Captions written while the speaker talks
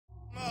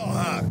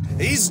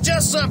He's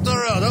just up the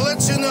road. I'll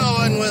let you know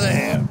when we're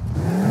there.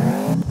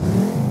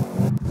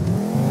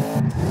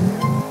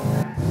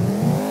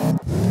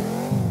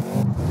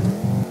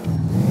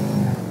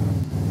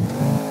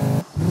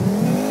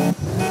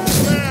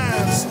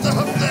 Man,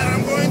 stop that.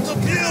 I'm going to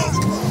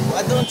puke.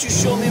 Why don't you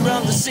show me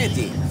around the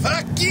city?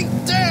 Fucking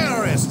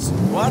terrorists!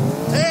 What?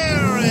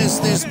 Terrorists!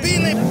 There's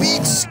been a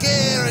big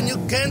scare and you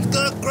can't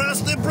go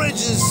across the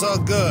bridges so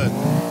good.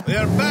 We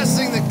are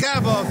passing the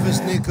cab office,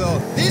 Nico.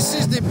 This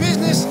is the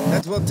business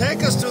that will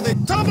take us to the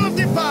top of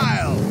the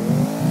pile.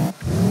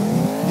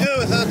 You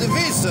without the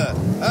visa,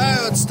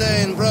 I would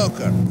stay in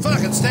broker.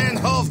 Fucking stay in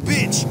Hove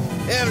Beach.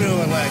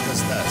 Everyone like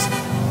us does.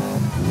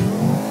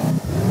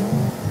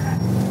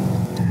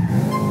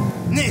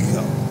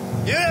 Nico,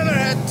 you ever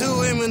had two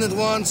women at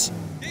once?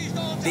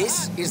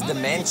 This is the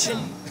mansion?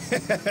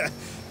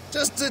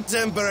 Just a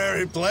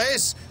temporary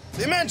place.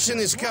 The mansion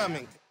is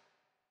coming.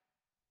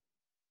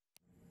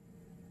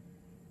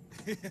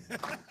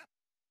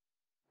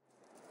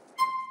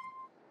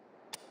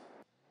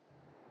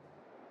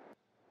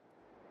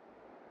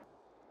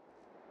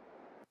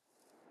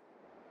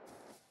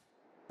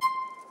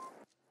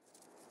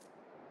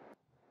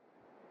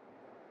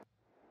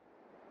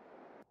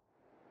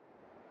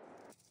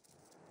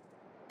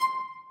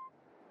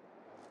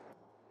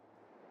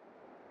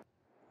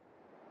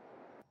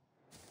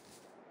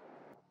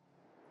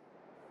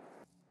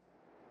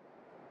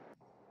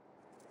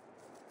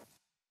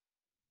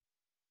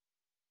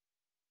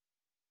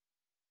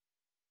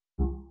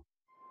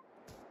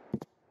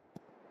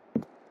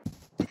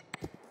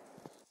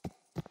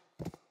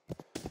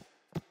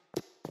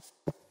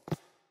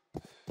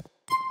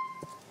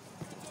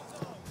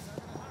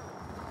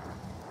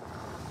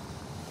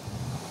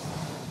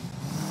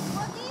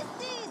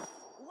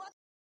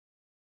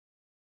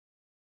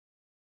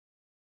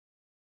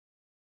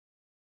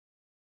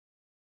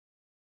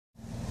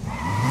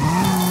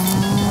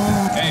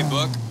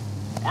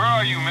 Where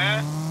are you,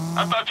 man?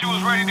 I thought you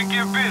was ready to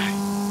get busy.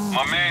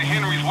 My man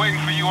Henry's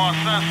waiting for you on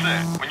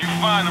Sunset. When you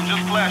find him,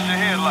 just flash your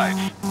headlights.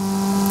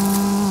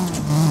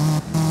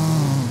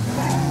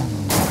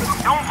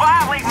 Don't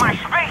violate my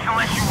space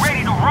unless you're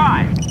ready to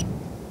ride.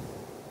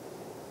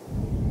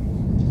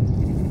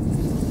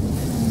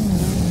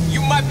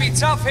 You might be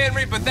tough,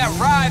 Henry, but that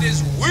ride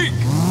is weak.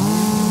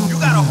 You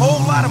got a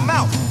whole lot of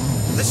mouth.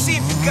 Let's see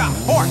if you got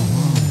heart.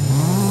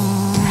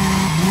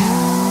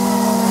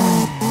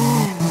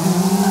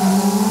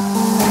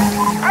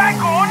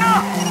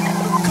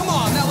 Come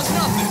on, that was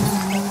nothing.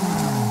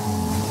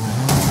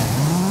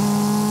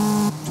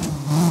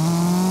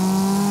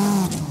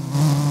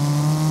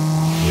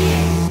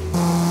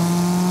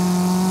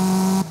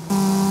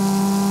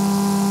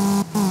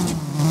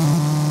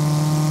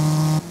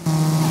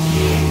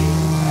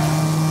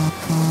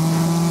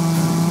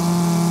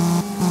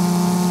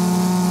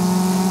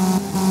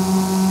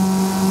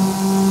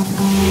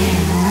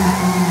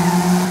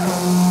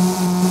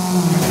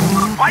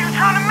 Why you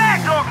trying to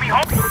mad dog me,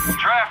 homie?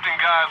 Drafting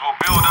guys will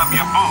build up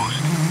your boost.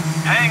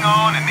 Hang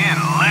on and then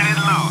let it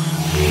loose.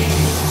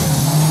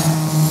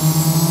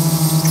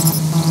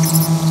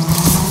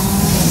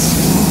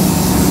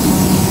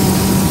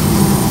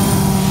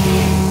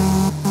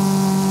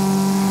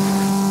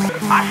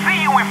 I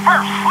see you in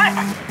first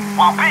slipping,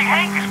 while Big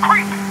Hank is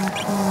creeping.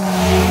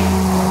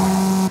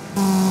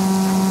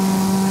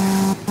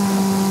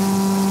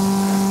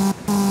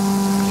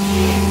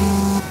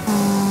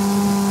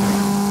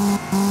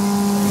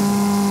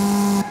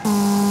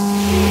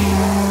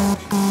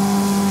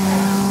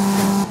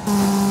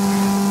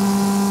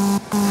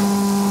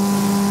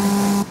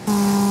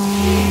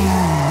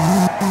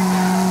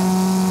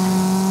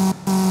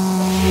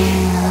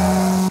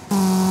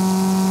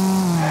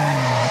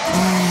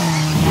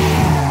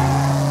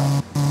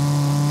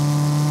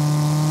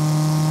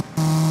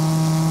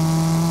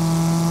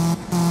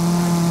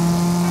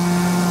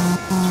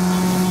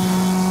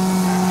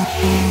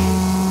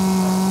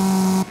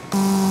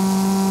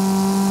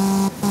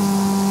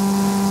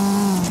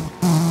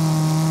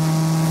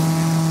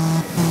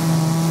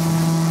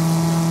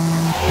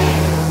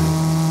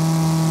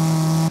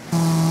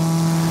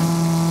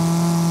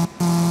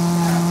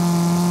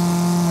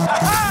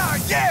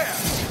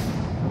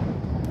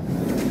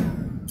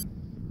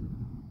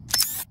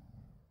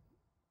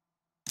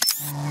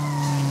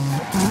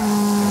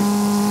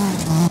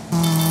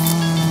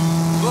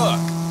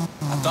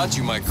 Thought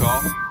you might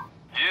call.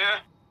 Yeah?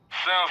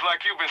 Sounds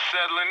like you've been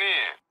settling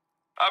in.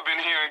 I've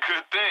been hearing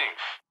good things.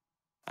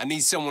 I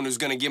need someone who's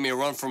gonna give me a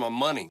run for my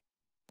money.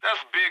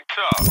 That's big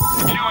talk,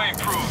 but you ain't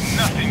proved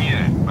nothing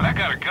yet. But I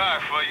got a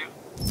guy for you.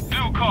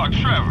 Dude called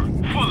Trevor,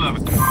 full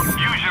of it.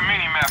 Use your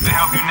mini-map to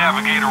help you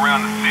navigate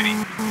around the city.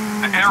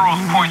 The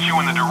arrows point you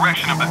in the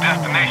direction of the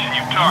destination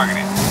you've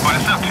targeted, but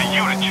it's up to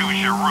you to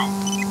choose your route.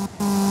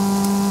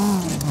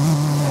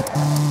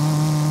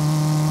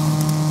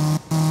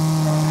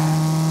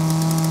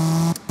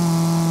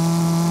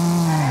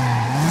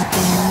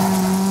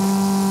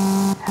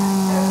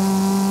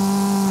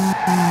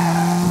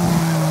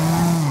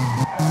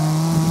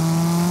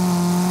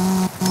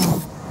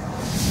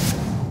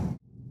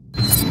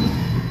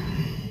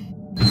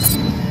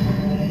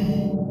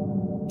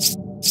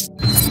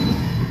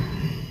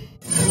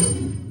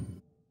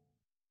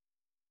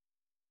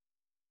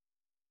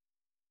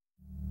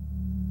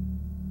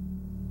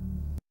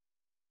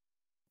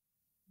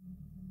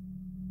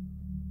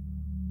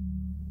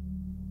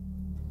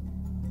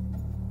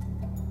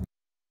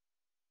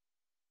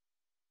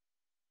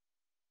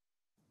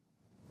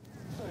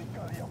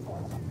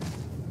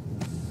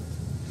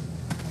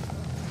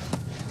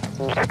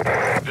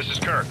 This is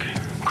Kirk.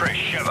 Chris,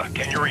 Sheva,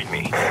 can you read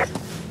me?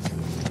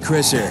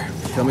 Chris here.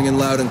 Coming in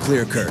loud and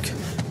clear, Kirk.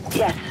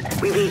 Yes,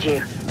 we read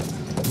you.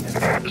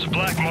 There's a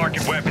black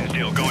market weapons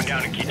deal going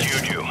down in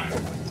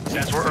Kijuju.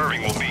 That's where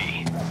Irving will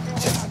be.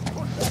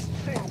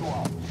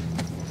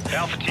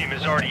 Alpha team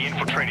has already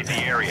infiltrated the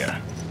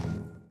area.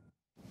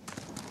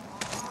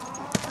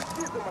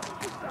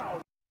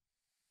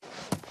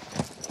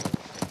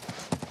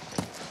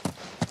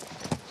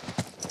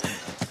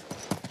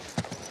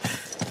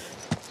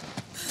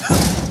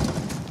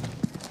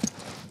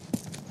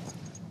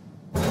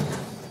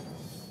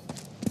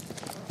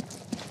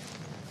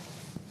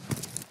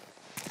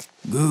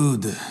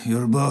 Good,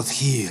 you're both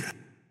here.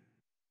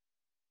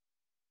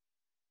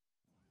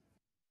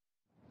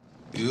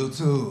 You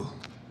too.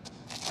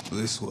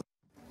 This way.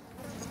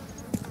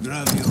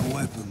 Grab your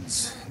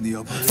weapons. The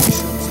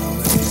operation's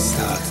already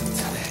started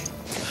today.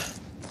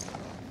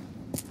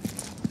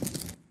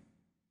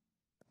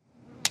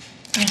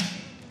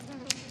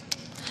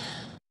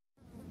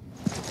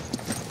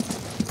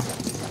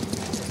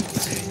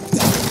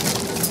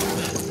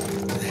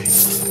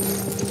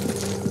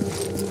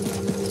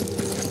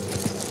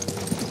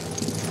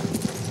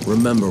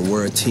 Remember,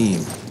 we're a team.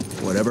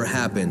 Whatever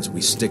happens, we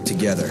stick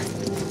together.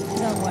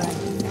 Don't worry.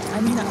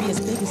 I may not be as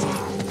big as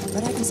you,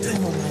 but I can still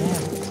hold my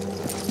own.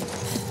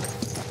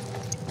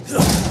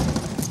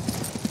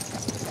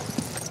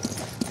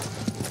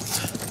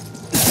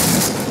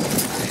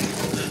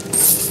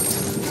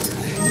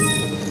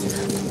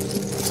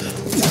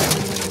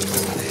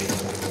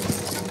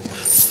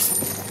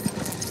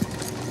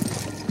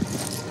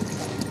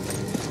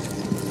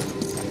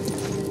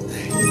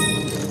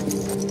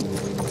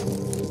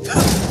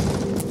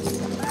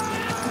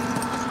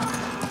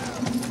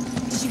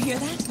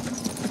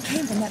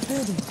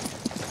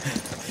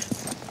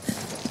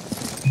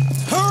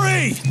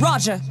 Hurry!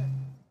 Roger.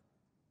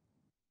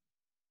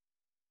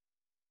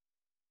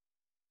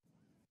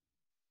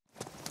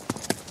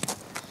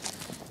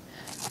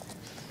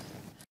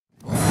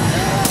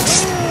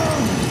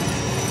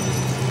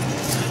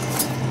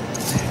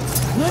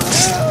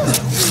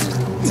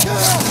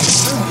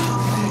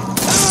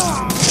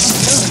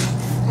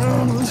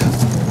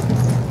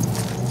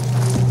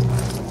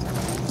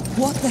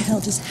 What the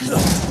hell just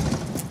happened?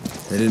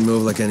 They didn't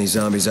move like any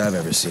zombies I've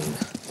ever seen.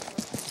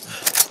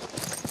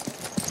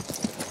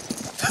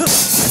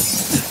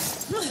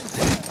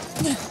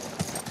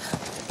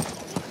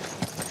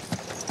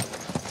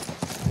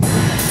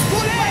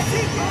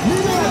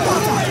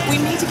 We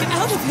need to get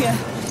out of here.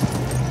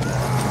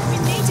 We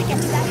need to get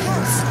to that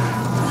house.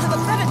 We'll have a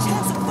better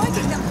chance of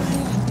fighting them from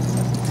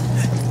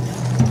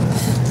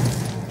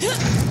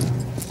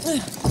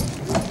here.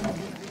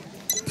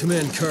 Come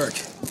in, Kirk.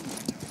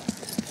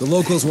 The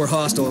locals were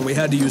hostile and we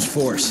had to use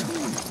force.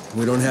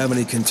 We don't have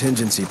any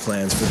contingency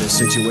plans for this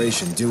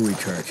situation, do we,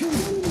 Kirk?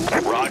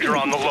 Roger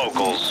on the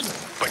locals,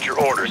 but your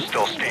orders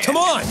still stand. Come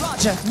on!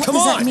 Roger, what Come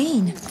does on! that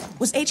mean?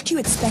 Was HQ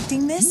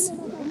expecting this?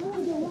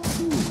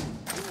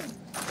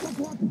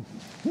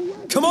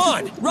 Come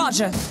on!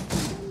 Roger.